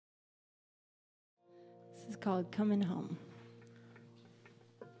This is called Comin Home.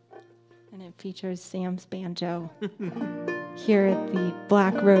 And it features Sam's banjo here at the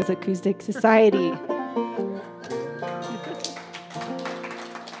Black Rose Acoustic Society.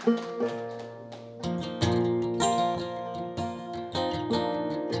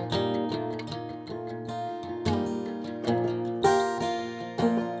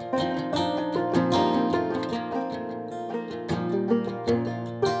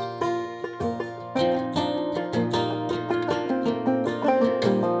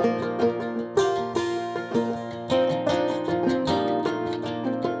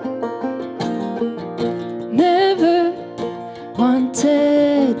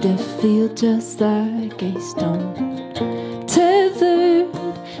 Wanted to feel just like a stone, tethered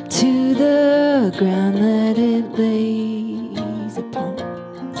to the ground that it lays upon.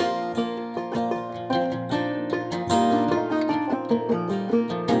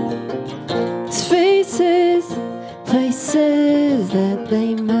 Its faces, places that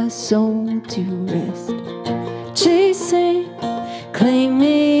lay my soul to rest, chasing,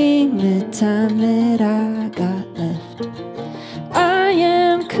 claiming the time that I got left. I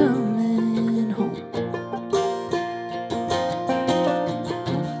am coming home.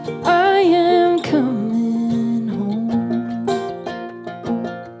 I am coming home.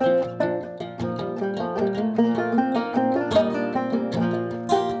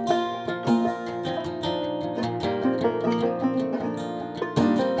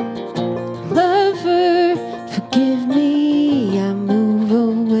 Lover, forgive me, I move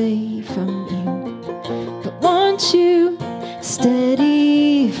away from you, but want you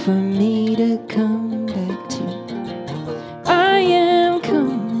steady for me to come back to. I am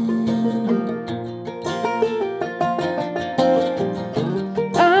coming home.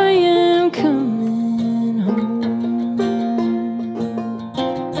 I am coming home.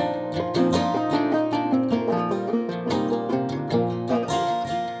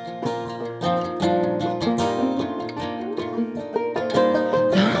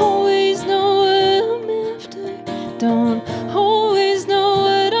 Don't always know what I'm after. Don't always know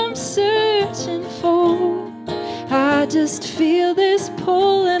what I'm searching for. I just feel this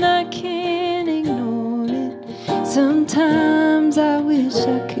pull and I can't ignore it. Sometimes I wish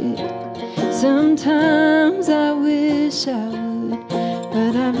I could, sometimes I wish I would,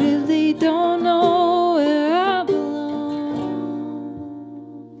 but I really don't know where I belong.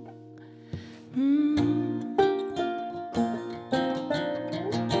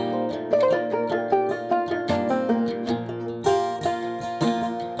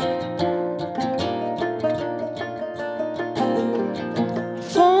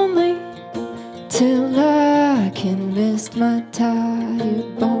 If only till I can rest my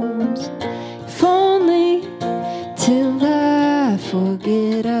tired bones. If only till I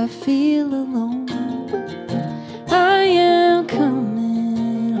forget I feel alone. I am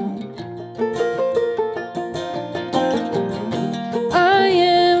coming home. I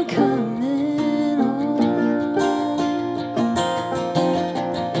am coming home.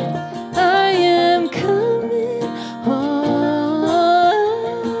 I am coming home.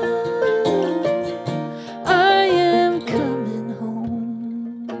 I am coming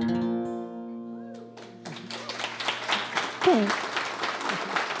home. Thanks.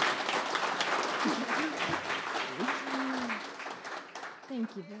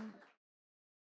 Thank you very much.